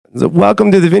So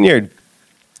welcome to the Vineyard.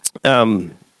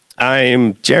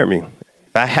 I'm Jeremy.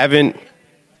 I haven't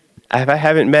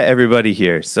met everybody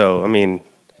here, so I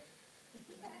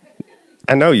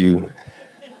know you.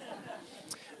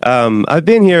 I've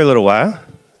been here a little while,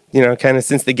 kind of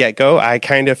since the get-go. I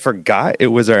kind of forgot it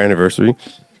was our anniversary.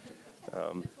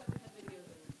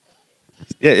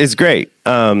 Yeah, it's great.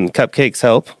 Cupcakes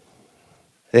help.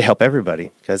 They help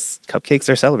everybody because cupcakes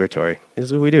are celebratory. This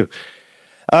is what we do.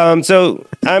 So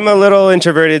I'm a little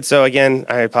introverted, so again,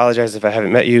 I apologize if I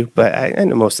haven't met you, but I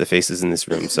know most of the faces in this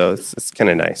room, so it's kind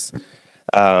of nice.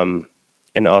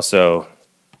 And also,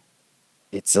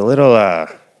 it's a little, I'm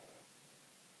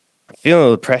feeling a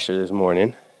little pressure this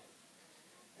morning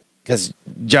because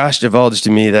Josh divulged to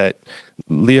me that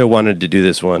Leah wanted to do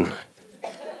this one.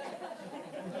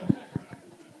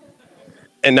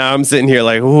 And now I'm sitting here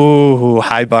like, ooh,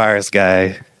 high bars,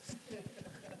 guy.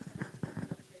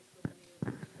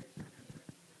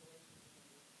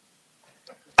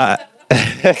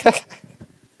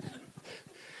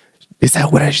 Is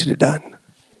that what I should have done?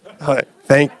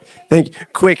 Thank you.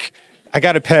 Quick, I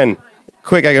got a pen.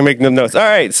 Quick, I can make them notes. All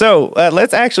right, so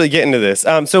let's actually get into this.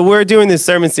 So we're doing this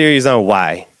sermon series on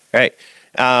why, right?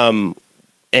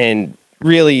 And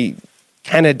really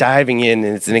kind of diving in,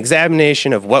 and it's an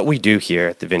examination of what we do here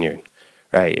at the Vineyard,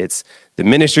 right? It's the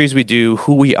ministries we do,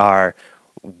 who we are,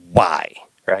 why,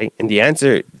 right? And the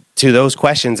answer to those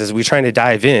questions as we're trying to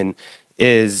dive in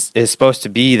is supposed to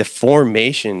be the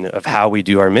formation of how we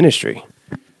do our ministry,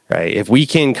 right? If we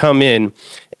can come in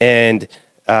and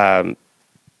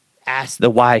ask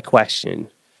the why question,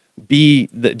 be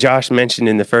that Josh mentioned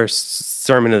in the first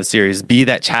sermon of the series, be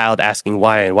that child asking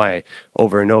why and why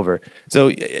over and over.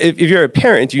 So if you're a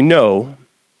parent, you know,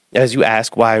 as you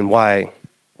ask why and why,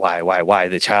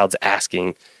 the child's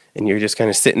asking, and you're just kind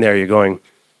of sitting there, you're going,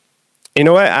 you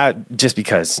know what, just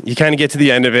because. You kind of get to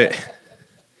the end of it.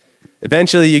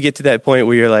 Eventually, you get to that point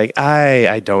where you're like,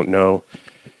 I don't know.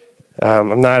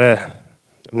 I'm not a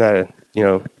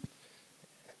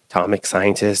atomic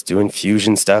scientist doing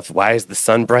fusion stuff. Why is the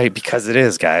sun bright? Because it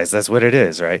is, guys. That's what it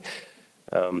is, right?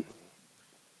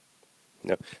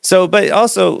 So, but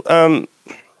also,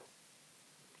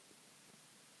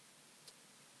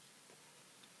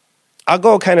 I'll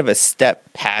go kind of a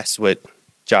step past what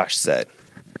Josh said.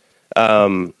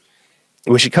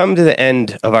 We should come to the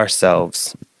end of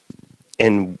ourselves.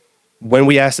 And when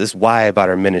we ask this why about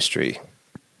our ministry,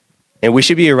 and we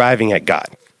should be arriving at God,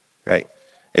 right?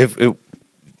 If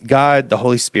God, the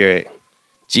Holy Spirit,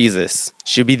 Jesus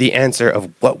should be the answer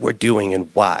of what we're doing and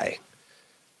why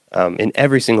in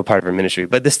every single part of our ministry.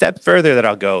 But the step further that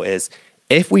I'll go is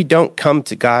if we don't come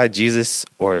to God, Jesus,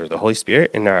 or the Holy Spirit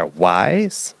in our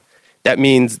whys, that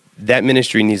means that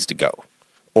ministry needs to go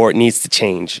or it needs to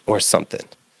change or something,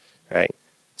 right?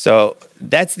 So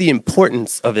that's the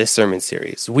importance of this sermon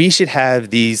series. We should have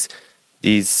these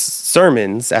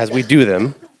sermons, as we do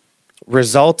them,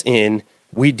 result in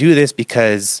we do this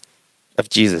because of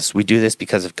Jesus. We do this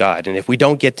because of God. And if we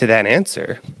don't get to that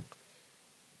answer,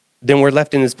 then we're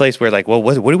left in this place where like, well,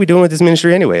 what are we doing with this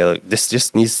ministry anyway? Like, this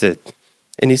just needs to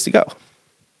go.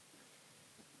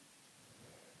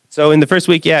 So in the first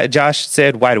week, Josh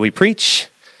said, why do we preach?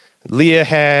 Leah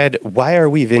had, why are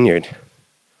we Vineyard?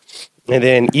 And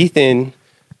then Ethan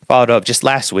followed up just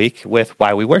last week with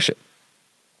why we worship.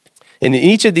 And in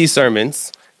each of these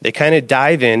sermons, they kind of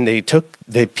dive in, they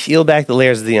peel back the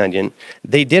layers of the onion.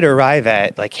 They did arrive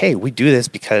at like, hey, we do this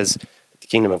because the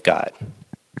kingdom of God,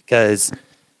 because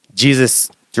Jesus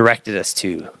directed us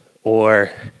to,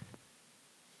 or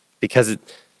because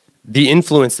the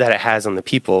influence that it has on the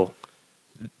people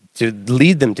to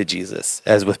lead them to Jesus,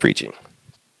 as with preaching.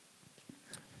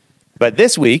 But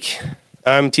this week,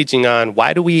 I'm teaching on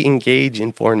why do we engage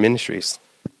in foreign ministries?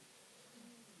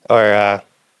 Or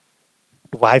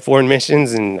why foreign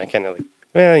missions? And I kind of like,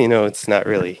 well, it's not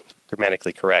really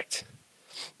grammatically correct.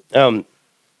 And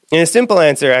a simple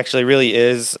answer actually really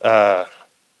is because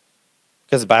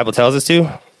the Bible tells us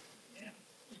to.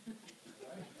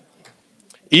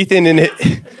 Ethan in it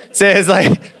says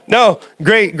like, no,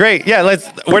 great. Yeah,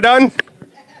 we're done.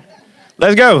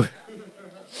 Let's go.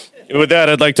 With that,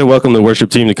 I'd like to welcome the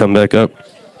worship team to come back up.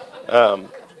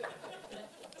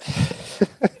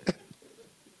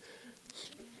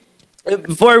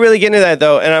 Before I really get into that,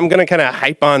 though, and I'm going to kind of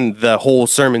hype on the whole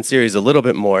sermon series a little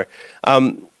bit more,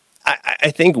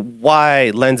 I think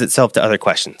why lends itself to other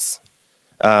questions.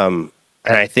 And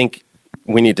I think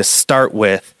we need to start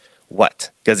with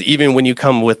what? Because even when you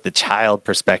come with the child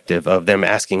perspective of them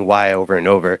asking why over and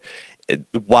over,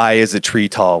 why is a tree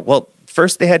tall? Well,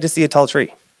 first they had to see a tall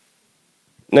tree.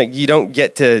 Like, you don't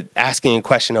get to asking a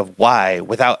question of why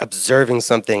without observing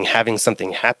something, having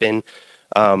something happen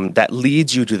that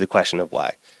leads you to the question of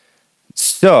why.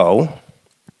 So,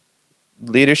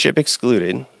 leadership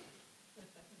excluded,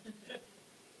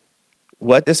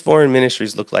 what does foreign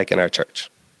ministries look like in our church?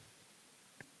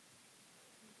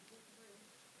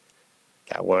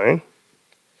 Got one.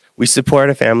 We support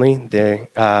a family, their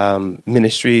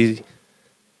ministry.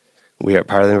 We are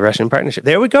part of the Russian partnership.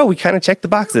 There we go. We kind of checked the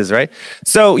boxes, right?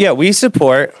 So, yeah, we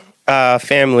support a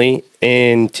family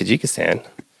in Tajikistan.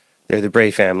 They're the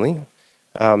Bray family.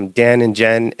 Dan and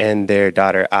Jen and their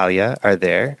daughter Alia are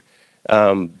there.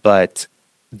 But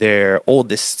their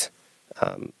oldest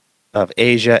of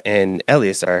Asia and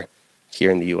Elias are here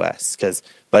in the U.S.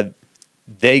 But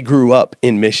they grew up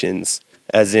in missions,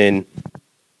 as in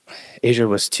Asia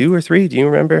was 2 or 3. Do you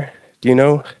remember? Do you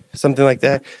know? Something like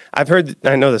that. I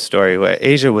know the story where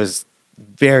Asia was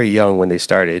very young when they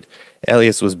started.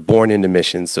 Elias was born into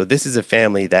missions. So this is a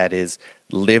family that is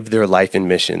lived their life in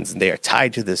missions. They are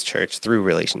tied to this church through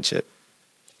relationship,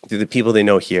 through the people they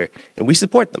know here, and we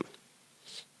support them.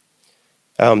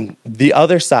 The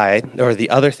other side, or the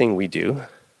other thing we do,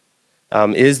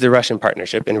 is the Russian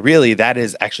partnership. And really, that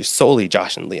is actually solely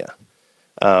Josh and Leah.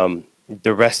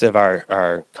 The rest of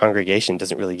our congregation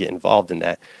doesn't really get involved in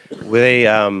that. They,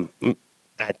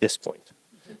 at this point,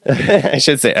 I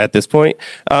should say at this point,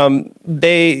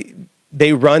 they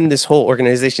run this whole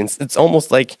organization. It's almost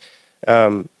like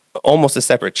almost a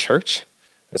separate church.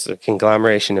 It's a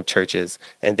conglomeration of churches,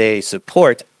 and they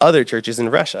support other churches in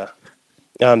Russia.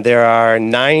 There are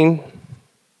 9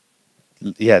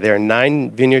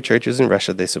 vineyard churches in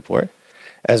Russia they support,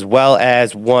 as well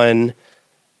as one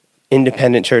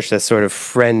independent church that's sort of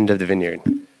friend of the vineyard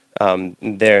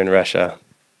there in Russia.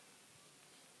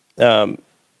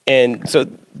 And so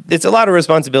it's a lot of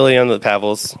responsibility on the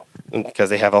Pavels because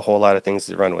they have a whole lot of things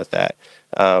to run with that.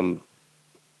 I'm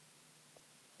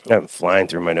flying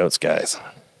through my notes, guys.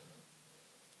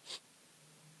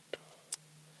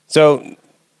 So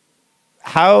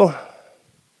how,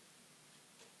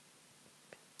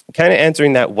 kind of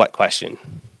answering that what question,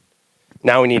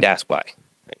 now we need to ask why.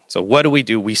 So what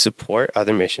do? We support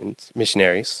other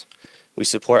missionaries. We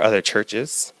support other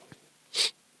churches.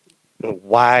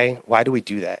 Why do we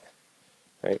do that?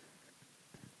 Right?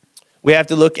 We have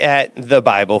to look at the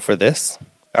Bible for this.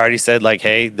 I already said,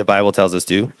 hey, the Bible tells us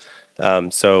to.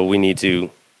 So we need to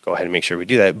go ahead and make sure we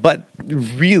do that. But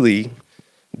really,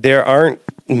 there aren't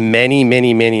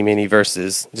many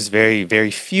verses, just very,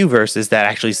 very few verses that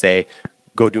actually say,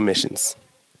 go do missions.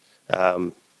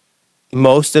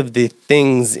 Most of the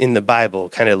things in the Bible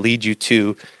kind of lead you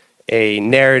to a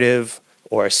narrative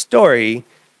or a story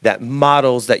that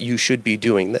models that you should be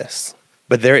doing this.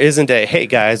 But there isn't a, hey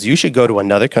guys, you should go to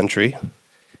another country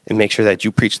and make sure that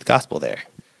you preach the gospel there.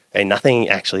 And nothing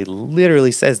actually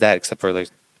literally says that except for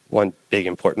one big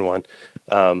important one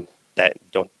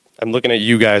I'm looking at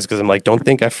you guys because I'm like, don't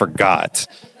think I forgot.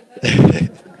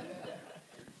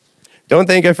 Don't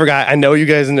think I forgot. I know you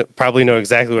guys probably know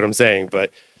exactly what I'm saying,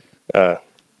 but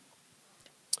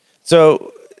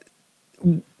so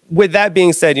with that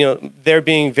being said, there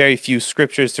being very few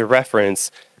scriptures to reference,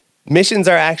 missions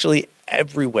are actually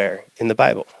everywhere in the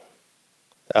Bible.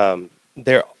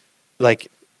 They're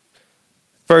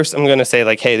first I'm going to say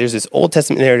hey, there's this Old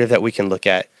Testament narrative that we can look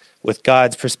at with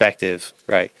God's perspective,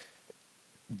 right?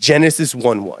 Genesis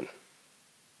 1:1.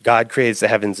 God creates the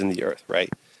heavens and the earth, right?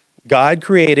 God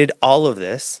created all of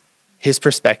this. His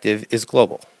perspective is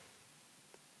global.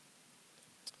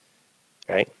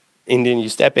 Right? And then you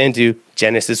step into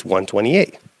Genesis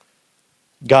 1:28.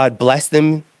 God blessed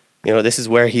them. This is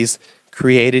where he's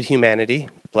created humanity.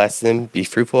 Bless them, be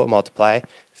fruitful, multiply,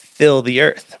 fill the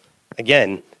earth.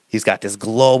 Again, he's got this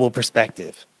global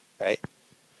perspective, right?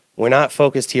 We're not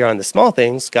focused here on the small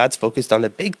things. God's focused on the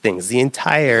big things. The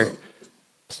entire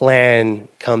plan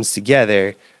comes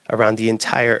together around the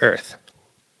entire earth.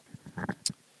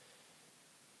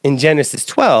 In Genesis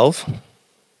 12,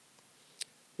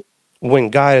 when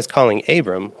God is calling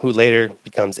Abram, who later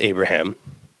becomes Abraham,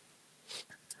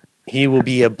 he will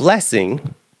be a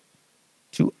blessing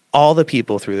to all the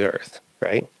people through the earth,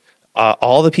 right?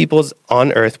 All the peoples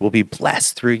on earth will be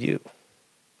blessed through you,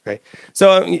 right?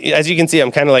 So as you can see,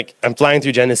 I'm kind of I'm flying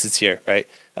through Genesis here, right?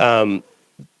 And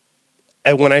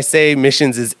when I say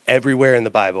missions is everywhere in the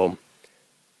Bible,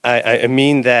 I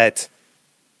mean that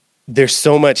there's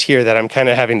so much here that I'm kind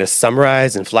of having to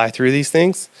summarize and fly through these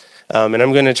things. And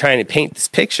I'm going to try and paint this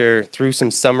picture through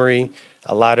some summary,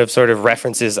 a lot of sort of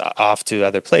references off to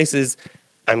other places.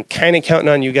 I'm kind of counting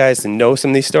on you guys to know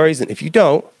some of these stories. And if you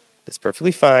don't, that's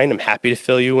perfectly fine. I'm happy to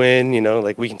fill you in.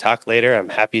 We can talk later. I'm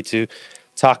happy to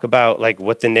talk about like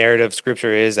what the narrative of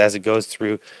scripture is as it goes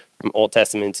through from Old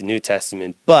Testament to New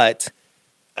Testament. But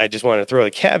I just want to throw a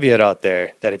caveat out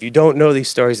there that if you don't know these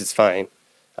stories, it's fine.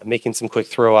 I'm making some quick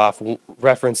throw off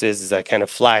references as I kind of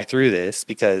fly through this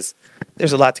because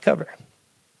there's a lot to cover.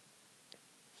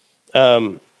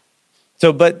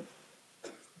 But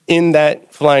in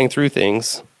that flying through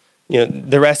things,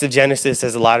 the rest of Genesis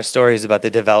has a lot of stories about the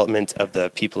development of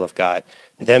the people of God,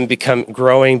 them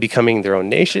becoming their own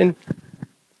nation,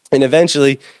 and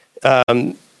eventually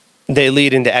they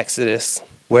lead into Exodus,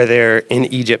 where they're in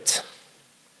Egypt,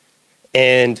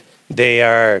 and they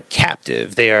are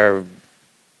captive. They are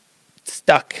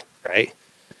stuck, right?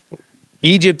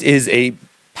 Egypt is a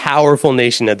powerful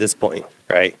nation at this point,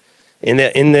 right? In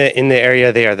the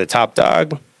area, they are the top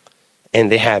dog,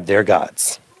 and they have their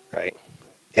gods, right?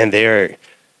 And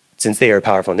since they are a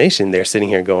powerful nation, they're sitting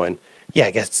here going, yeah,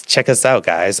 I guess check us out,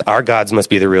 guys. Our gods must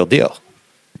be the real deal,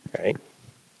 right?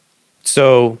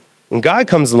 So when God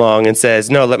comes along and says,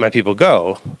 no, let my people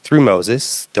go, through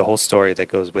Moses, the whole story that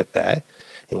goes with that,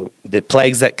 and the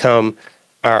plagues that come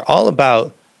are all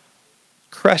about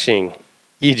crushing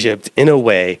Egypt in a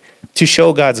way to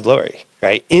show God's glory,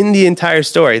 right? In the entire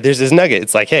story, there's this nugget.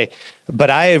 It's like, hey, but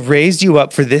I have raised you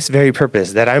up for this very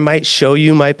purpose, that I might show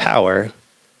you my power,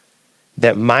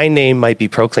 that my name might be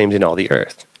proclaimed in all the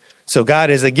earth. So God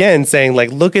is again saying,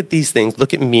 like, look at these things.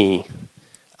 Look at me.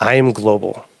 I am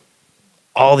global.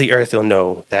 All the earth will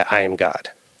know that I am God.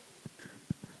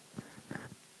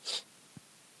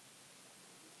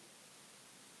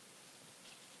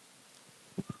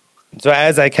 So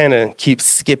as I kind of keep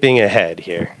skipping ahead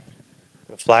here,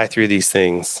 fly through these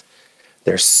things,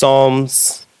 there's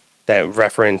Psalms that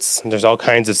reference, there's all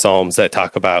kinds of Psalms that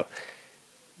talk about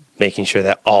making sure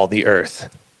that all the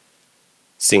earth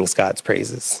sings God's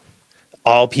praises.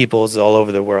 All peoples all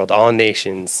over the world, all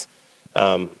nations.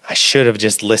 I should have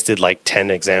just listed like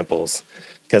 10 examples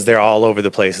because they're all over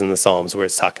the place in the Psalms where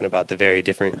it's talking about the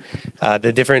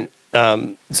different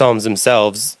Psalms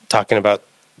themselves talking about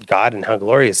God and how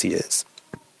glorious he is.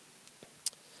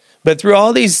 But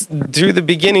through the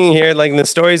beginning here, like in the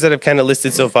stories that I've kind of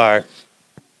listed so far,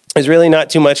 there's really not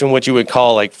too much in what you would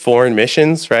call like foreign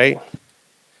missions, right?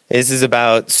 This is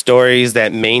about stories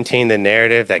that maintain the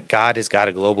narrative that God has got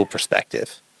a global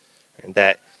perspective, and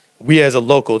that we as a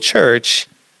local church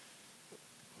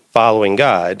following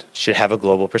God should have a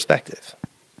global perspective.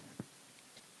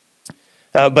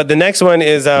 But the next one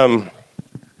is what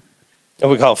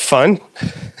we call fun.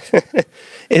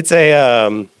 It's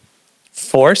a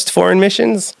forced foreign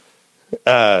missions,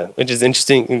 which is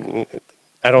interesting.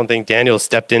 I don't think Daniel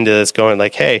stepped into this going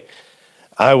like, hey,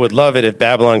 I would love it if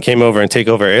Babylon came over and take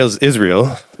over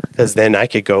Israel, because then I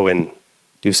could go and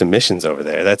do some missions over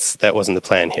there. That wasn't the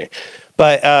plan here.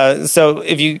 But so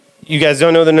if you guys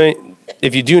don't know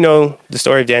if you do know the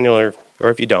story of Daniel, or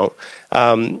if you don't,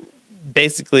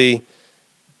 basically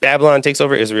Babylon takes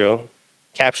over Israel,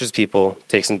 captures people,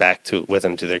 takes them back with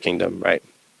them to their kingdom, right?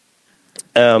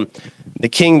 The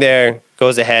king there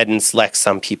goes ahead and selects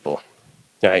some people,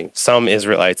 right? Some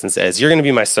Israelites, and says, you're going to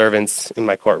be my servants in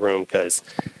my courtroom because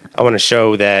I want to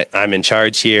show that I'm in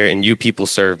charge here and you people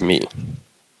serve me,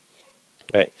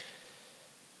 right?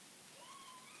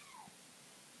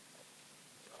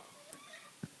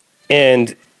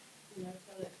 And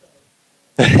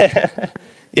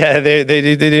yeah, they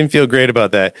didn't feel great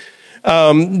about that.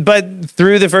 But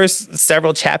through the first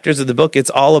several chapters of the book, it's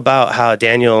all about how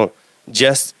Daniel,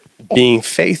 just being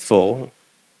faithful,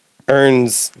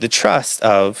 earns the trust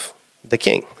of the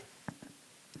king.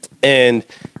 And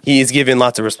he is given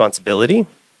lots of responsibility.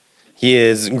 He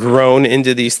is grown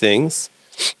into these things.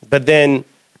 But then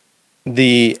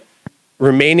the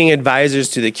remaining advisors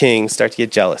to the king start to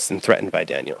get jealous and threatened by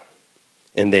Daniel.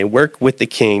 And they work with the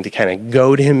king to kind of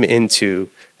goad him into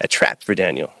a trap for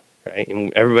Daniel, right?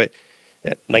 And everybody,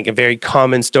 like a very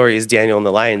common story is Daniel in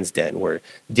the lion's den, where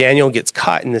Daniel gets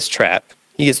caught in this trap.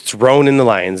 He gets thrown in the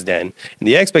lion's den. And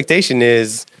the expectation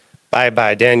is,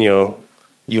 bye-bye, Daniel,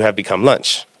 you have become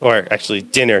lunch. Or actually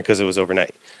dinner, because it was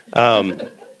overnight.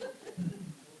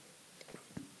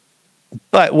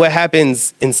 But what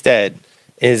happens instead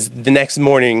is the next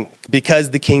morning,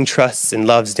 because the king trusts and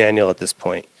loves Daniel at this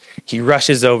point, he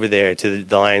rushes over there to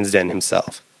the lion's den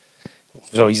himself.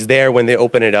 So he's there when they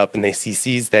open it up and he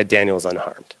sees that Daniel's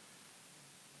unharmed.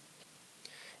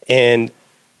 And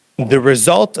the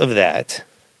result of that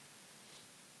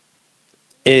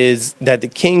is that the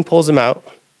king pulls him out,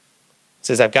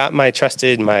 says, I've got my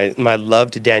trusted, my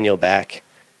loved Daniel back.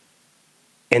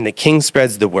 And the king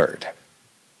spreads the word.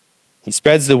 He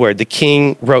spreads the word. The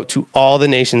king wrote to all the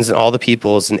nations and all the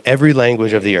peoples in every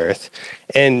language of the earth.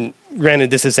 And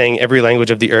granted, this is saying every language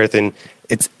of the earth, and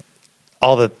it's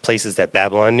all the places that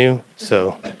Babylon knew.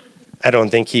 So I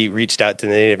don't think he reached out to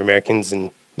the Native Americans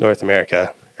in North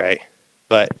America, right?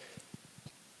 But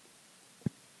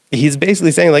he's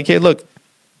basically saying, like, hey, look,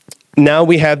 now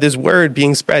we have this word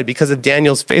being spread because of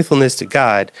Daniel's faithfulness to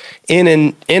God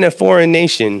in a foreign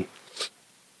nation.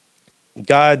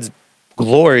 God's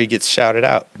glory gets shouted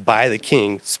out by the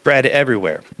king, spread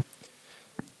everywhere.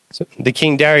 So the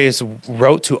King Darius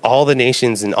wrote to all the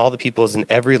nations and all the peoples in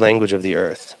every language of the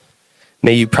earth.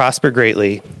 May you prosper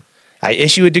greatly. I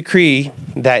issue a decree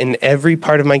that in every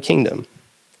part of my kingdom,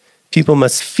 people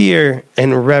must fear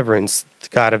and reverence the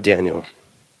God of Daniel.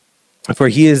 For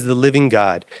he is the living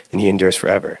God, and he endures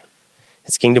forever.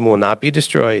 His kingdom will not be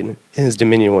destroyed, and his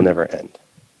dominion will never end.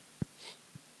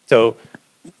 So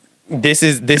this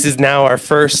is now our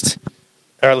first,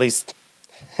 or at least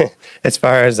as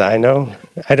far as I know.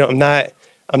 I'm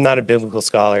not a biblical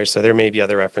scholar, so there may be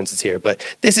other references here, but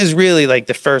this is really like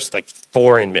the first like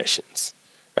foreign missions,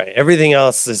 right? Everything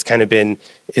else has kind of been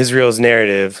Israel's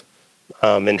narrative,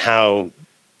 and how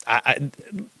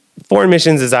foreign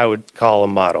missions is, I would call, a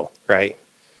model, right?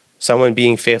 Someone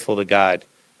being faithful to God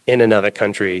in another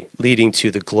country, leading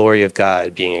to the glory of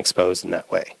God being exposed in that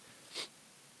way.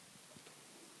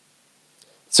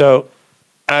 So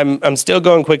I'm still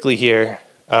going quickly here,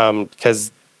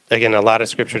 because, again, a lot of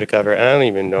scripture to cover. And I don't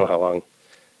even know how long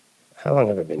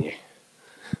have I been here?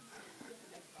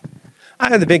 I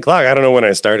had the big clock. I don't know when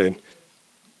I started.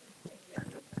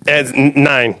 It's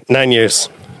 9 years.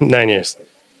 9 years.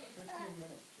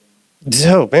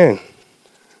 Oh, man.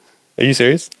 Are you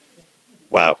serious?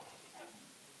 Wow.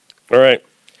 All right.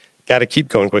 Got to keep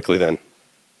going quickly then.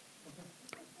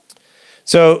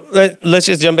 So let's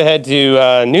just jump ahead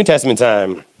to New Testament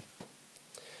time.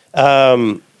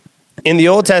 In the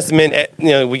Old Testament,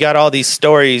 we got all these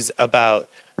stories about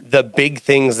the big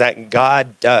things that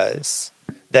God does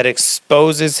that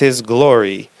exposes his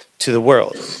glory to the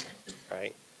world,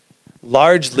 right?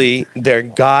 Largely, they're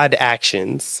God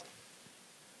actions.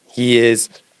 He is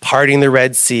parting the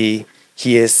Red Sea.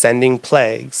 He is sending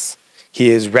plagues. He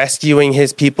is rescuing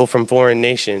his people from foreign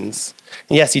nations.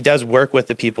 And yes, he does work with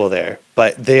the people there,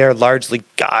 but they are largely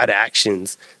God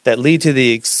actions that lead to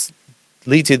these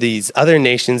other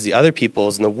nations, the other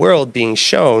peoples in the world being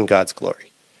shown God's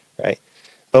glory, right?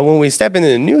 But when we step into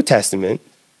the New Testament,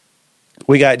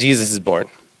 we got Jesus is born.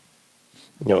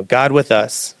 God with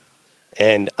us.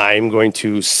 And I'm going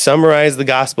to summarize the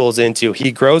Gospels into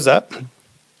he grows up.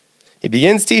 He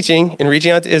begins teaching and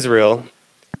reaching out to Israel.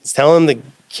 He's telling them the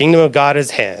kingdom of God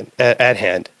is at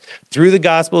hand. Through the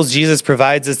Gospels, Jesus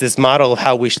provides us this model of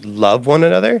how we should love one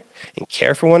another and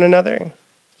care for one another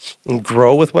and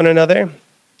grow with one another.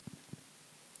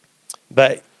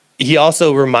 But he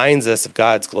also reminds us of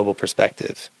God's global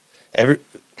perspective. I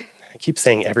keep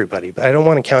saying everybody, but I don't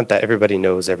want to count that everybody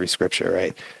knows every scripture,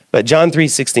 right? But John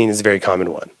 3:16 is a very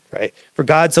common one, right? For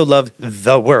God so loved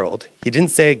the world. He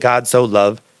didn't say God so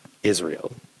loved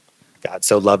Israel. God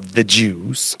so loved the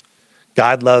Jews.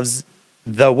 God loves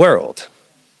the world,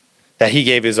 that he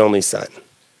gave his only son.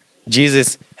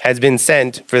 Jesus has been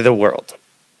sent for the world.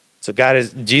 So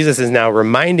Jesus is now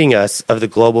reminding us of the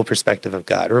global perspective of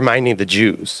God, reminding the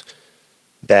Jews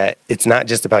that it's not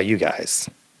just about you guys.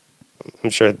 I'm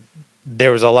sure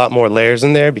there was a lot more layers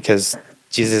in there because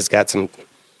Jesus got some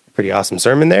pretty awesome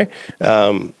sermon there.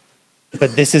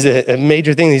 But this is a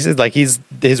major thing. He says, like,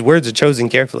 his words are chosen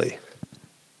carefully.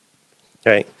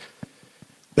 Right?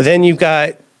 But then you've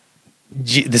got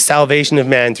the salvation of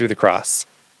man through the cross.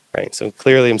 Right? So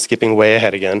clearly I'm skipping way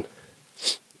ahead again.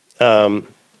 And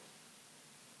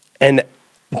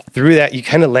through that, you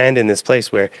kind of land in this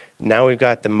place where now we've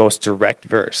got the most direct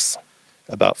verse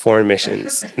about foreign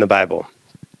missions in the Bible.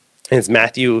 And it's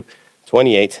Matthew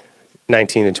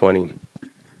 28:19 and 20.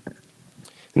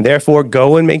 And therefore,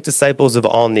 go and make disciples of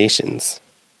all nations.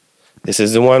 This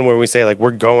is the one where we say, like,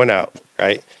 we're going out,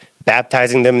 right?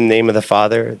 Baptizing them in the name of the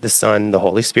Father, the Son, the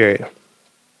Holy Spirit,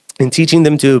 and teaching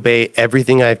them to obey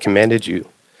everything I have commanded you.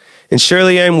 And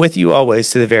surely I am with you always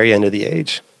to the very end of the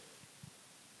age.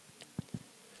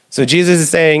 So Jesus is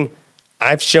saying,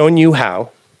 I've shown you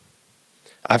how.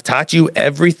 I've taught you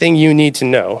everything you need to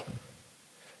know.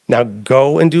 Now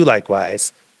go and do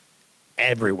likewise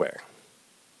everywhere.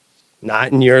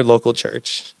 Not in your local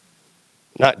church.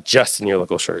 Not just in your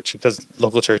local church, because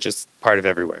local church is part of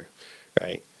everywhere,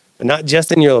 right? But not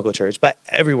just in your local church, but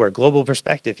everywhere. Global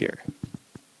perspective here.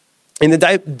 And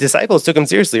the disciples took him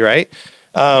seriously, right?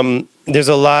 There's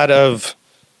a lot of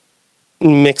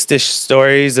mixed-ish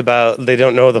stories about, they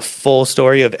don't know the full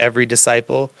story of every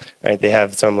disciple, right? They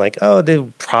have some like,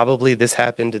 oh, probably this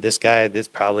happened to this guy, this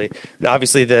probably. And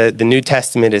obviously, the New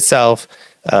Testament itself,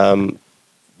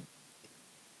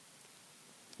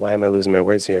 why am I losing my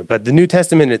words here? But the New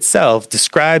Testament itself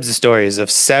describes the stories of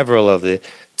several of the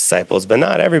disciples, but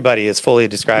not everybody is fully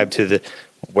described to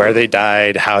where they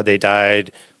died, how they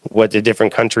died, what the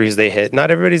different countries they hit. Not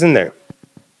everybody's in there,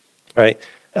 right?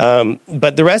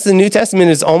 But the rest of the New Testament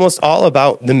is almost all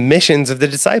about the missions of the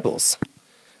disciples.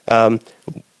 And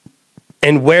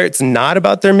where it's not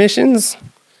about their missions,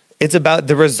 it's about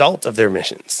the result of their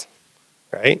missions,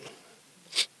 right?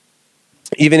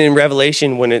 Even in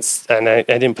Revelation, when and I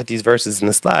didn't put these verses in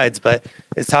the slides, but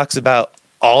it talks about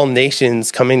all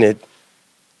nations coming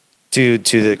to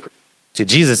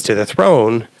Jesus, to the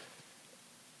throne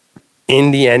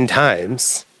in the end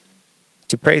times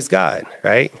to praise God,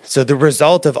 right? So the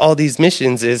result of all these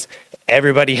missions is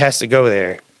everybody has to go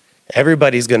there.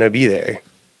 Everybody's going to be there,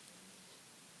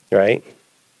 right?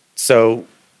 So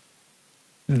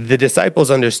the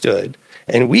disciples understood,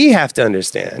 and we have to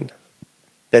understand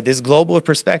that this global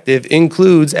perspective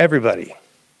includes everybody,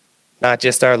 not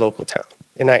just our local town.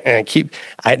 And I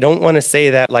don't want to say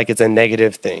that like it's a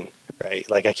negative thing, right?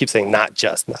 Like I keep saying not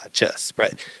just,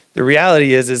 right? The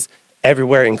reality is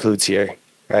everywhere includes here,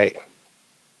 right?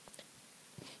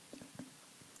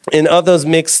 And of those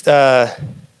mixed, I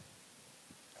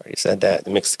already said that, the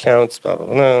mixed accounts, blah, blah,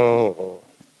 blah.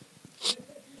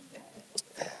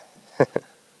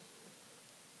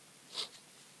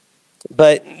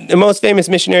 But the most famous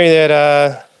missionary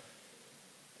that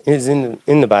is in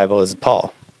the Bible is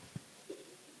Paul,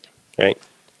 right?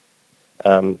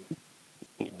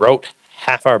 He wrote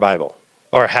half our Bible,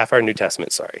 or half our New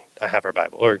Testament, sorry, not half our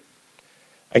Bible, or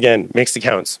again, mixed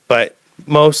accounts, but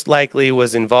most likely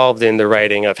was involved in the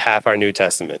writing of half our New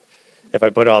Testament, if I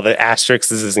put all the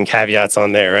asterisks and caveats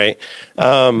on there, right?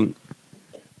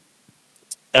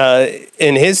 And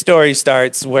his story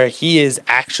starts where he is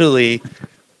actually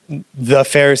the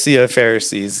Pharisee of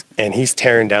Pharisees, and he's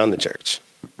tearing down the church.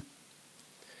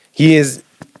 He is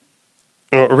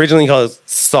originally called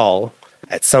Saul.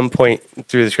 At some point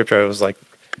through the scripture, I was like,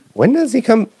 when does he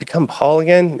become Paul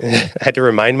again? I had to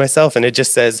remind myself, and it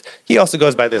just says, he also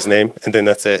goes by this name, and then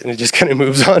that's it. And it just kind of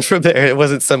moves on from there. It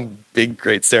wasn't some big,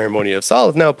 great ceremony of Saul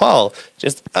is now Paul.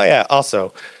 Just, oh yeah,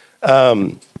 also.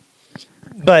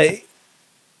 But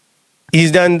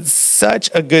he's done such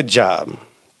a good job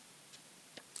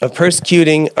of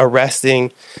persecuting,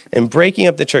 arresting, and breaking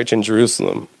up the church in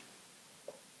Jerusalem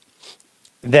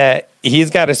that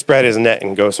he's got to spread his net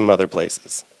and go some other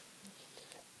places.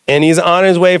 And he's on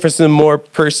his way for some more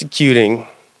persecuting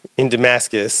in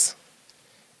Damascus,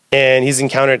 and he's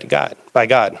encountered by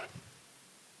God.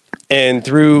 And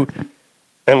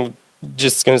I'm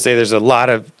just going to say there's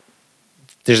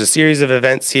a series of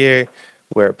events here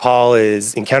where Paul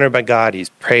is encountered by God. He's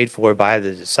prayed for by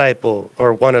the disciple,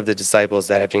 or one of the disciples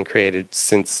that have been created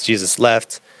since Jesus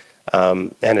left,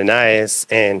 Ananias,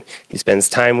 and he spends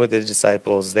time with the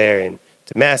disciples there in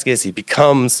Damascus. He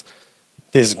becomes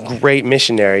this great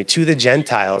missionary to the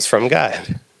Gentiles from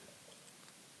God.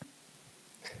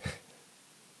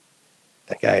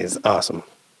 That guy is awesome.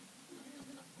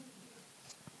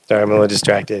 Sorry, I'm a little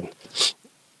distracted.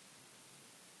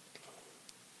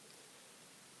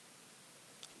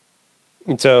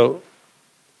 And so,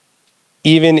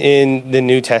 even in the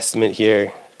New Testament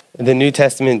here, the New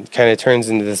Testament kind of turns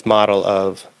into this model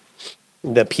of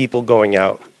the people going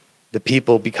out, the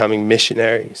people becoming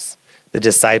missionaries. The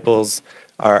disciples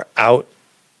are out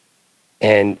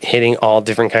and hitting all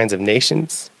different kinds of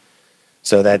nations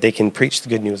so that they can preach the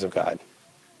good news of God.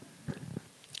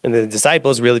 And the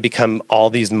disciples really become all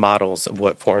these models of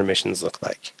what foreign missions look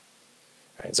like.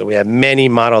 Right, so we have many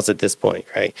models at this point,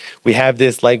 right? We have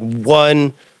this like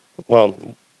one, well,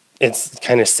 it's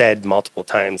kind of said multiple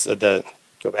times.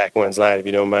 Go back one slide if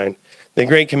you don't mind. The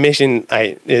Great Commission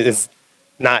is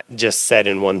not just said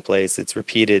in one place. It's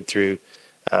repeated through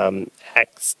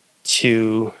Acts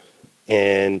 2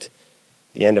 and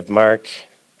the end of Mark.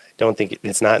 I don't think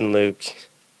it's not in Luke.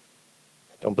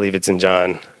 I don't believe it's in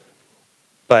John.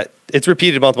 But it's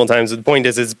repeated multiple times. The point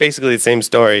is, it's basically the same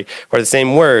story or the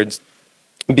same words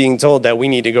being told that we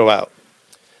need to go out.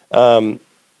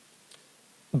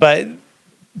 But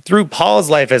through Paul's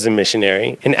life as a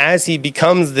missionary, and as he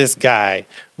becomes this guy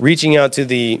reaching out to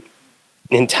the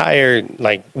entire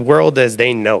world as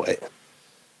they know it,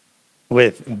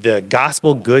 with the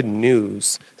gospel good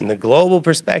news and the global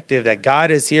perspective that God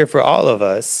is here for all of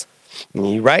us, and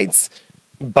he writes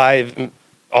by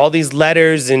all these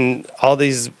letters and all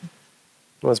these,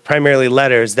 well, it's primarily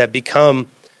letters that become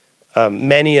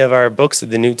many of our books of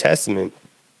the New Testament.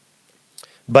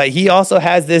 But he also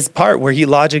has this part where he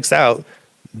logics out,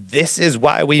 this is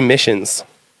why we missions.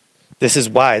 This is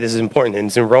why. This is important. And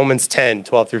it's in Romans 10,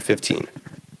 12 through 15.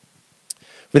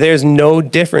 For there is no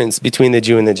difference between the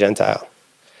Jew and the Gentile.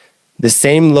 The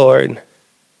same Lord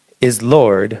is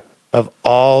Lord of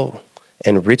all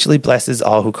and richly blesses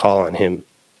all who call on him.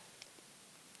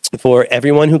 For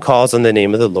everyone who calls on the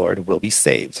name of the Lord will be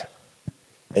saved.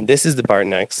 And this is the part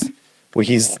next where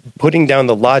he's putting down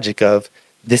the logic of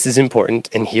this is important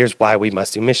and here's why we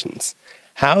must do missions.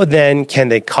 How then can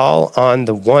they call on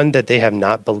the one that they have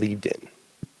not believed in?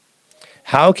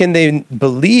 How can they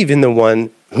believe in the one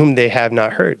whom they have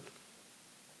not heard?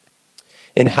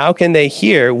 And how can they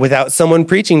hear without someone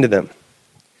preaching to them?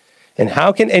 And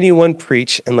how can anyone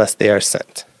preach unless they are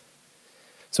sent?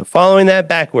 So following that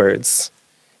backwards,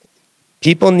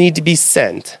 people need to be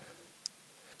sent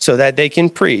so that they can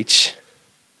preach,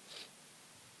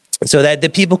 so that the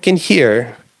people can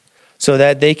hear, so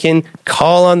that they can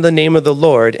call on the name of the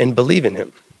Lord and believe in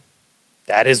him.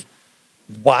 That is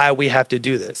why we have to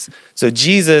do this. So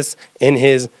Jesus, in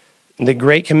the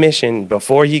Great Commission,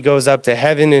 before he goes up to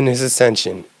heaven in his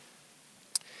ascension,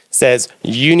 says,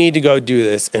 you need to go do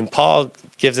this. And Paul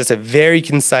gives us a very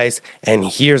concise, and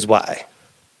here's why,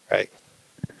 right?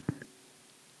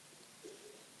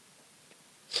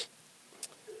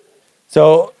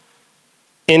 So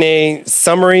in a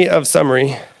summary of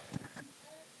summary,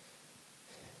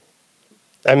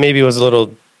 I maybe was a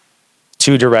little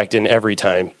too direct in every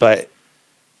time, but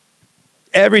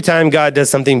every time God does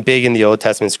something big in the Old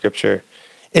Testament scripture,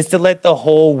 it's to let the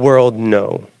whole world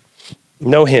know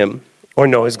him or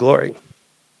know his glory.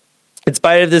 In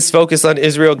spite of this focus on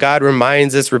Israel, God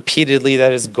reminds us repeatedly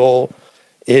that his goal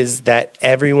is that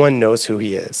everyone knows who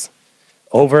he is.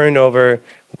 Over and over,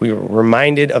 we were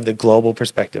reminded of the global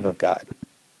perspective of God.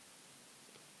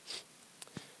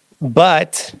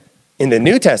 But in the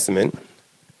New Testament,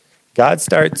 God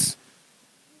starts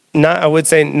not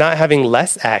having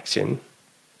less action,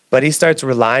 but he starts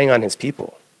relying on his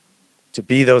people to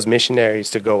be those missionaries,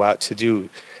 to go out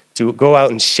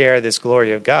and share this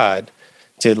glory of God,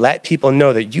 to let people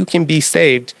know that you can be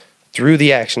saved through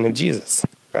the action of Jesus,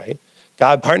 right?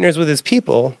 God partners with his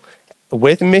people,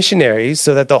 with missionaries,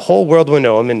 so that the whole world will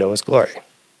know him and know his glory.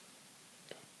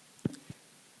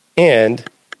 And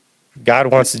God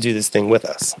wants to do this thing with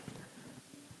us.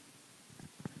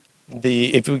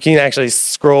 If we can actually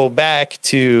scroll back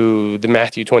to the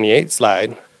Matthew 28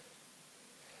 slide,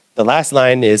 the last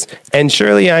line is, and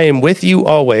surely I am with you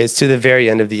always to the very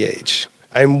end of the age.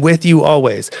 I'm with you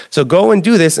always. So go and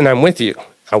do this, and I'm with you.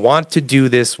 I want to do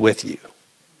this with you.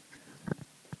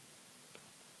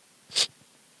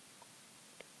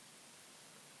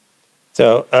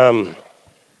 So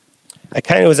I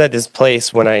kind of was at this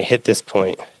place when I hit this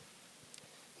point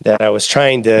that I was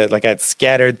trying to, I had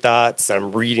scattered thoughts.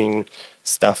 I'm reading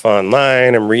stuff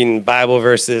online. I'm reading Bible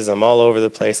verses. I'm all over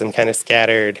the place. I'm kind of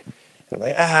scattered. I'm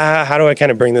like, how do I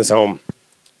kind of bring this home?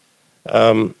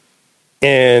 And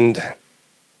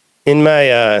in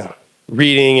my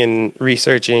reading and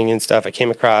researching and stuff, I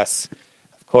came across,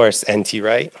 of course, N.T.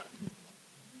 Wright.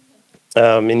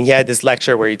 And he had this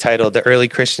lecture where he titled The Early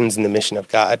Christians and the Mission of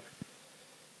God.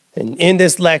 And in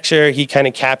this lecture, he kind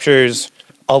of captures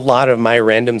a lot of my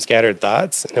random scattered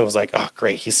thoughts. And it was like, oh,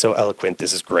 great. He's so eloquent.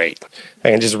 This is great.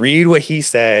 I can just read what he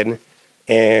said.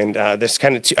 And there's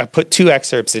kind of I put two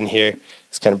excerpts in here.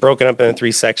 It's kind of broken up into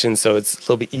three sections, so it's a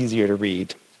little bit easier to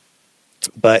read.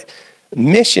 But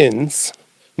missions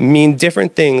mean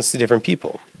different things to different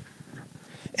people.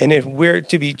 And if we're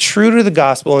to be true to the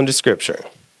gospel and to scripture,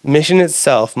 mission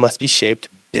itself must be shaped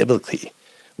biblically,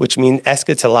 which means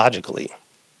eschatologically.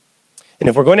 And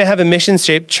if we're going to have a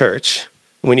mission-shaped church,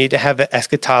 we need to have an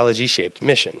eschatology-shaped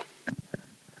mission.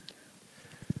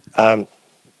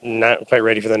 Not quite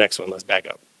ready for the next one. Let's back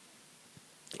up.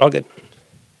 All good.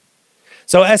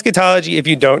 So eschatology, if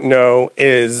you don't know,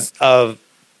 is, for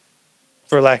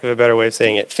lack of a better way of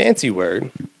saying it, fancy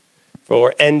word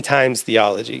for end times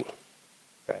theology.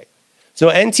 Right. So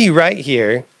N.T. Wright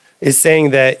here is saying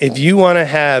that if you want to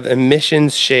have a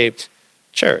mission-shaped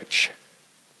church,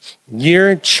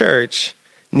 your church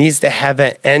needs to have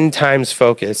an end times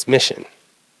focused mission,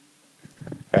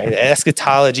 right? An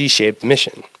eschatology-shaped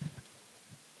mission,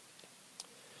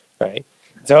 right?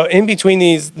 So in between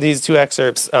these two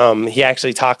excerpts, he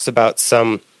actually talks about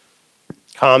some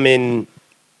common,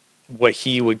 what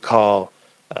he would call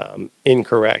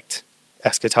incorrect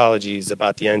eschatologies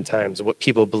about the end times, what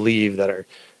people believe that are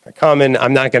common.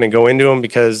 I'm not going to go into them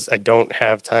because I don't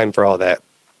have time for all that.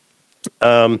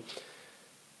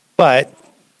 But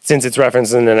since it's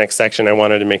referenced in the next section, I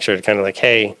wanted to make sure to kind of like,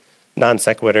 hey, non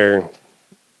sequitur.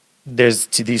 There's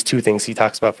these two things he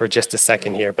talks about for just a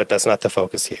second here, but that's not the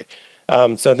focus here.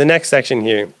 So the next section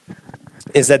here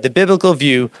is that the biblical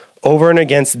view over and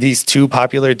against these two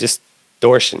popular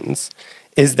distortions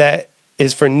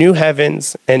is for new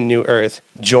heavens and new earth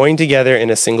joined together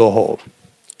in a single whole.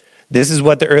 This is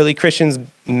what the early Christians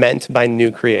meant by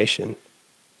new creation.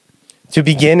 To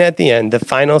begin at the end, the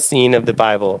final scene of the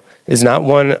Bible is not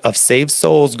one of saved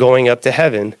souls going up to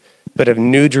heaven, but of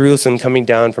New Jerusalem coming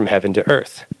down from heaven to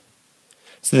earth.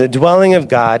 So the dwelling of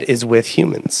God is with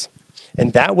humans.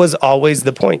 And that was always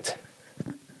the point.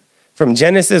 From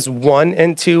Genesis 1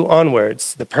 and 2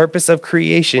 onwards, the purpose of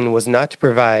creation was not to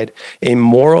provide a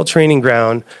moral training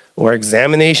ground or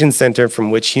examination center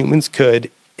from which humans could,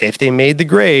 if they made the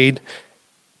grade,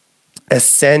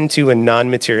 ascend to a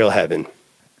non-material heaven,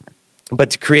 but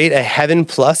to create a heaven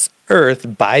plus earth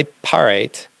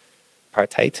bipartite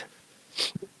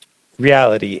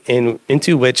reality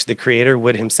into which the Creator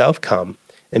would himself come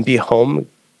and be home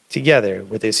together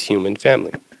with his human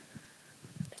family.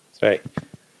 That's right.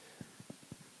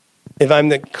 If I'm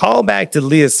to call back to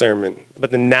Leah's sermon,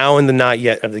 but the now and the not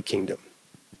yet of the kingdom.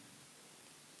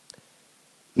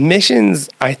 Missions,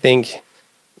 I think,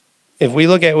 if we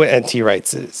look at what N.T.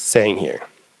 Wright is saying here,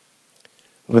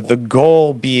 with the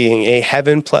goal being a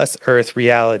heaven plus earth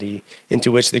reality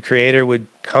into which the Creator would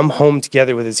come home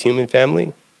together with his human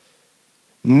family,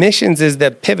 missions is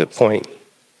the pivot point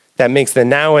that makes the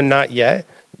now and not yet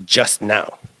just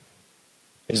now.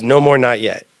 There's no more not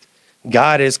yet.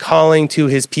 God is calling to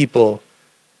his people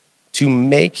to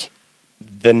make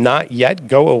the not yet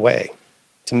go away,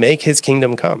 to make his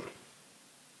kingdom come.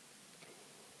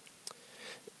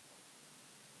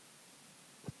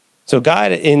 So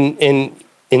God in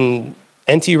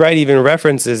N.T. Wright even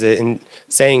references it in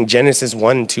saying Genesis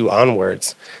 1, 2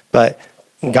 onwards, but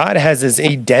God has this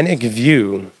Edenic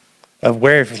view of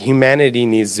where humanity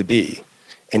needs to be,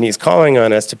 and he's calling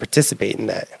on us to participate in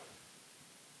that.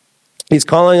 He's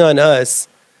calling on us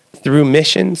through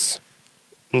missions,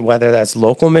 whether that's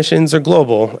local missions or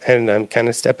global, and I'm kind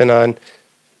of stepping on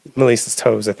Melissa's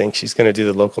toes. I think she's going to do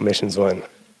the local missions one.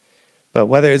 But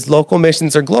whether it's local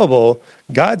missions or global,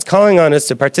 God's calling on us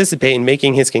to participate in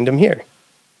making his kingdom here.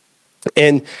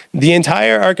 And the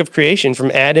entire arc of creation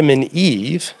from Adam and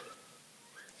Eve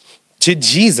to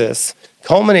Jesus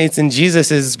culminates in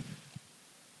Jesus'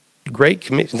 the Great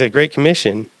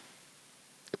Commission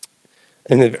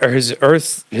and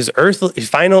his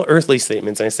final earthly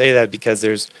statements. I say that because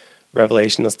there's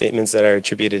revelational statements that are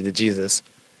attributed to Jesus.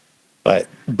 But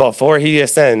before he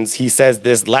ascends, he says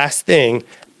this last thing: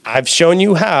 I've shown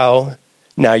you how,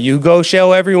 now you go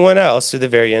show everyone else to the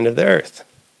very end of the earth.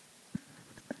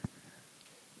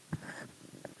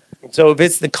 So if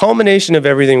it's the culmination of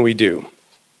everything we do,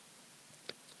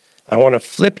 I want to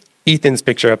flip Ethan's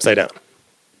picture upside down.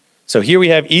 So here we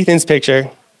have Ethan's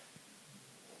picture.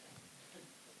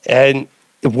 And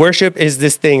worship is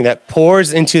this thing that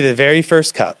pours into the very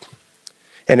first cup.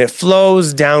 And it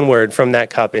flows downward from that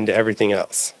cup into everything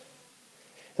else.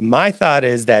 And my thought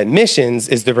is that missions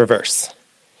is the reverse.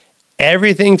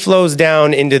 Everything flows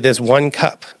down into this one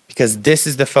cup because this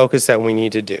is the focus that we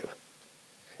need to do.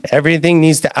 Everything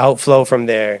needs to outflow from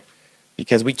there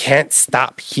because we can't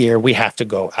stop here. We have to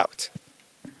go out.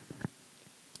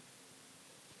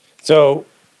 So,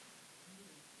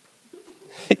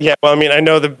 yeah, well, I mean, I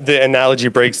know the analogy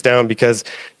breaks down because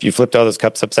if you flipped all those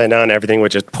cups upside down, everything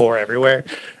would just pour everywhere.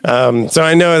 So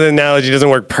I know the analogy doesn't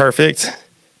work perfect,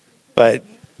 but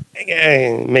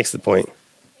it makes the point.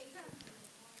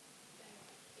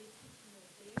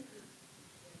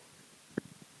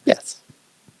 Yes,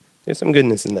 there's some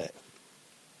goodness in that.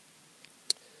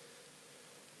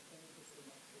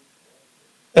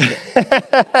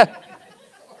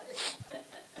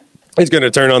 He's going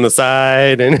to turn on the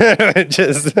side and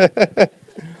just...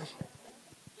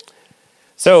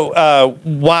 So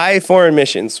why foreign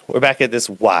missions? We're back at this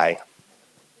why.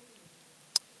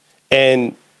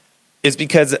 And it's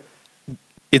because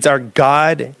it's our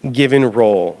God-given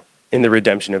role in the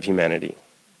redemption of humanity.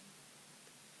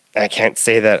 I can't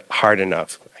say that hard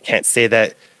enough. I can't say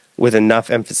that with enough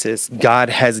emphasis. God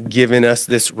has given us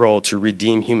this role to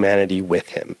redeem humanity with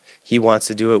him. He wants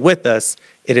to do it with us.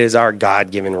 It is our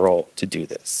God-given role to do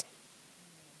this.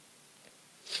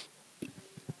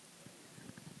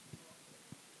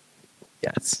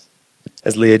 Yes.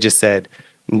 As Leah just said,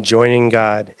 joining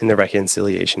God in the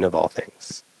reconciliation of all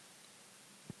things.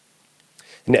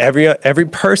 And every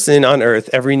person on earth,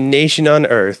 every nation on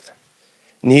earth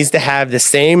needs to have the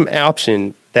same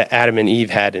option that Adam and Eve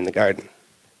had in the garden.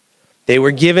 They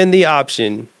were given the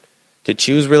option to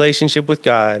choose relationship with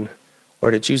God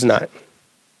or to choose not.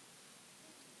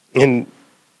 And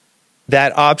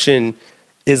that option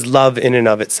is love in and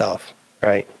of itself,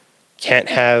 right? Can't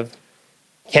have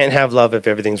love if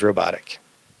everything's robotic,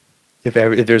 if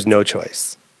there's no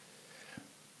choice.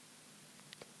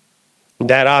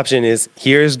 That option is,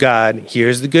 here's God,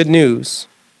 here's the good news.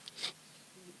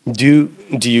 Do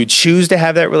you choose to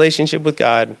have that relationship with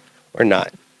God or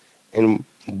not? And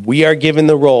we are given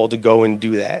the role to go and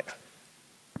do that.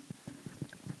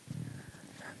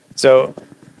 So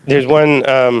there's one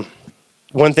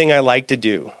thing I like to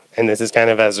do, and this is kind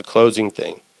of as a closing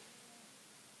thing.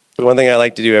 The one thing I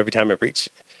like to do every time I preach,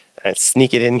 and I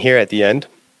sneak it in here at the end,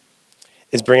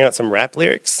 is bring out some rap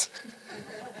lyrics.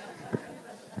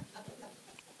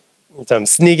 So I'm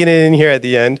sneaking it in here at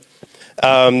the end.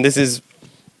 This is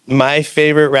my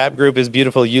favorite rap group is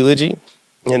Beautiful Eulogy,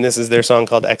 and this is their song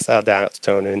called Exile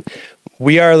Downstone. And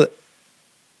we are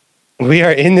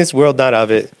in this world, not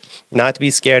of it, not to be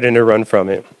scared and to run from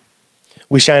it.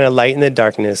 We shine a light in the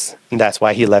darkness, and that's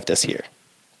why he left us here.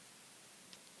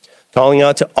 Calling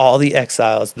out to all the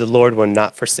exiles, the Lord will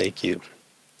not forsake you.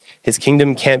 His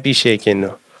kingdom can't be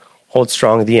shaken. Hold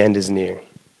strong, the end is near.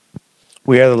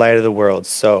 We are the light of the world,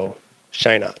 so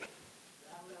shine on.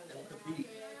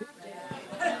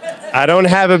 I don't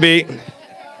have a beat.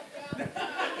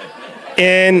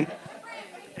 And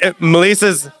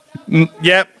Melissa's,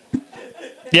 yep,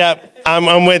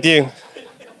 I'm with you.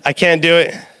 I can't do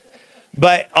it.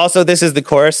 But also, this is the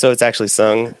chorus, so it's actually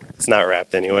sung. It's not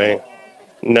rapped anyway.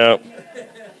 No.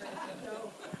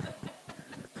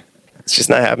 It's just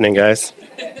not happening, guys.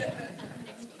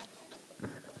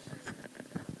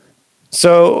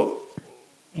 So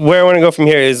where I want to go from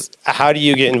here is, how do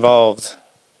you get involved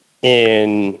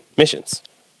in missions?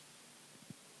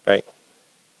 Right?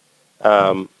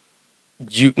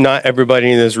 Not everybody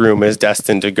in this room is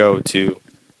destined to go to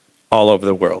all over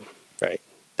the world, right?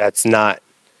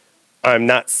 I'm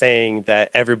not saying that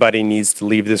everybody needs to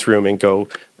leave this room and go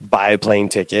buy a plane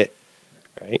ticket,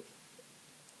 right?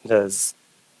 Because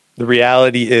the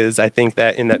reality is, I think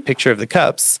that in that picture of the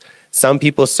cups, some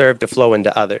people serve to flow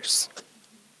into others.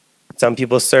 Some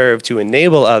people serve to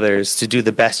enable others to do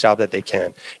the best job that they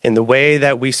can. In the way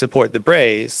that we support the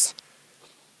Braves,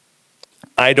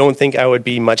 I don't think I would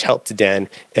be much help to Dan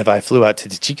if I flew out to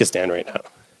Tajikistan right now.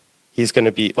 He's going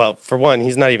to be, well, for one,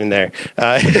 he's not even there.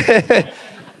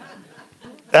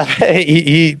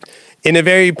 He in a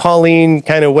very Pauline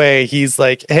kind of way, he's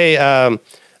like, hey, I'm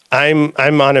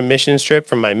on a missions trip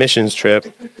from my missions trip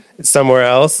somewhere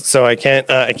else, so I can't.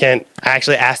 I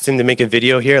actually asked him to make a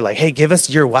video here, like, hey, give us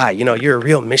your why. You know, you're a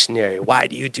real missionary. Why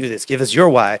do you do this? Give us your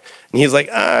why. And he's like,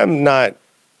 I'm not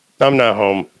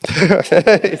home.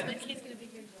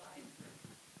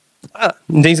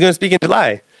 He's going to speak in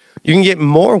July. You can get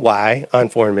more why on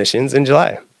foreign missions in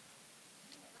July.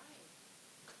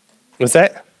 What's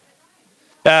that?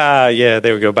 Yeah,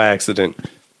 there we go, by accident.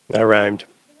 I rhymed.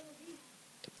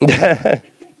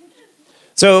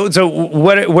 So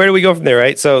where do we go from there,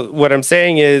 right? So what I'm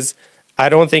saying is, I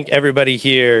don't think everybody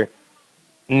here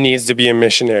needs to be a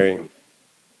missionary.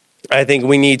 I think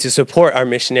we need to support our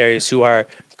missionaries who are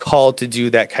called to do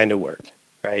that kind of work,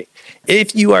 right?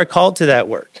 If you are called to that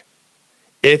work,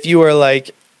 if you are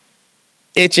like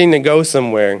itching to go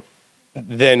somewhere,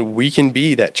 then we can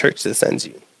be that church that sends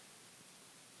you.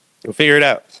 We'll figure it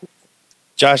out.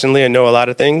 Josh and Leah know a lot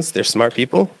of things. They're smart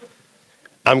people.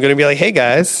 I'm going to be like, hey,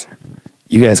 guys,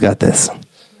 you guys got this.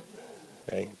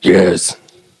 Right? Yes.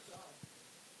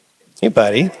 Hey,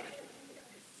 buddy.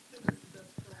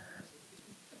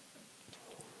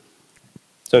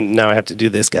 So now I have to do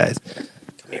this, guys.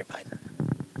 Come here, bud.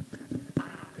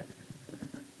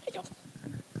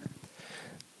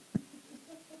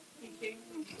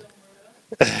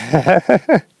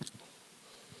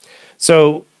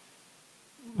 So,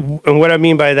 and what I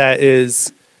mean by that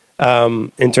is,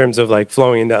 in terms of like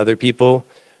flowing into other people,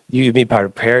 you can be part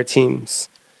of prayer teams.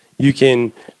 You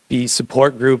can be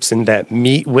support groups and that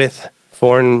meet with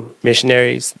foreign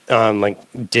missionaries,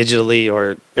 like digitally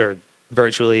or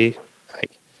virtually,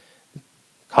 like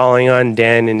calling on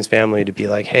Dan and his family to be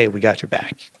like, hey, we got your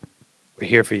back. We're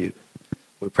here for you.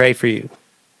 We pray for you.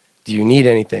 Do you need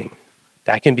anything?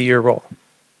 That can be your role.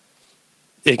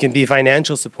 It can be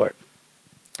financial support.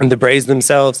 And the Braves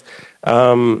themselves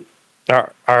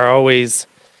are always,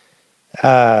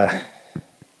 I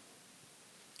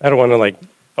don't want to like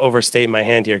overstate my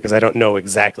hand here because I don't know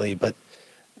exactly, but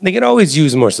they can always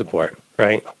use more support,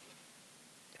 right?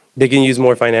 They can use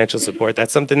more financial support.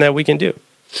 That's something that we can do.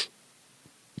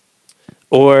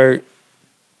 Or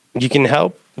you can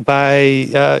help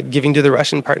by giving to the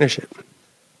Russian partnership.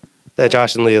 that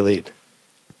Josh and Leah lead.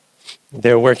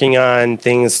 They're working on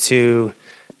things to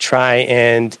try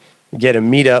and get a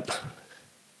meetup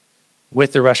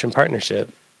with the Russian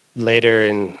partnership later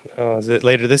is it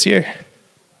later this year?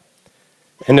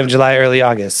 End of July, early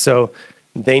August. So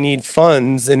they need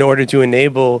funds in order to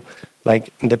enable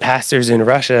like the pastors in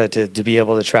Russia to be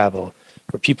able to travel,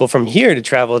 for people from here to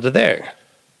travel to there.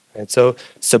 And so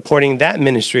supporting that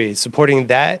ministry, supporting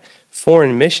that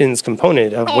foreign missions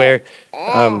component of where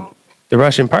the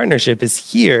Russian partnership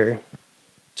is here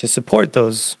to support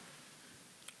those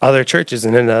other churches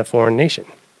in a foreign nation,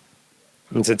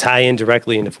 and to tie in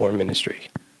directly into foreign ministry.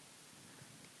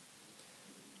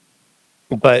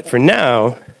 But for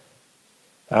now,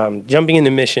 jumping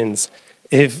into missions,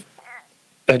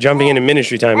 jumping into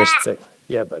ministry time, I should say.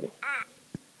 Yeah, buddy.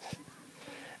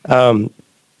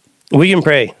 We can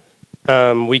pray.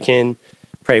 We can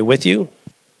pray with you.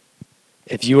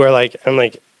 If you are like,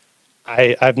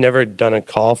 I've never done a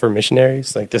call for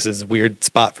missionaries. Like, this is a weird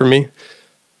spot for me.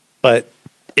 But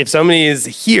if somebody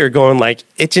is here going like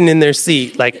itching in their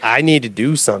seat, like I need to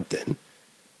do something,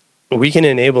 we can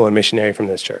enable a missionary from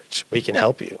this church. We can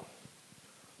help you.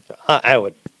 I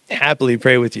would happily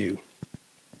pray with you.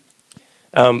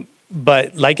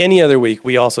 But like any other week,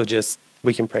 we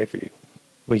can pray for you.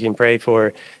 We can pray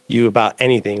for you about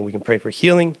anything. We can pray for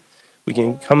healing. We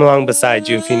can come along beside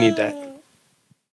you if you need that.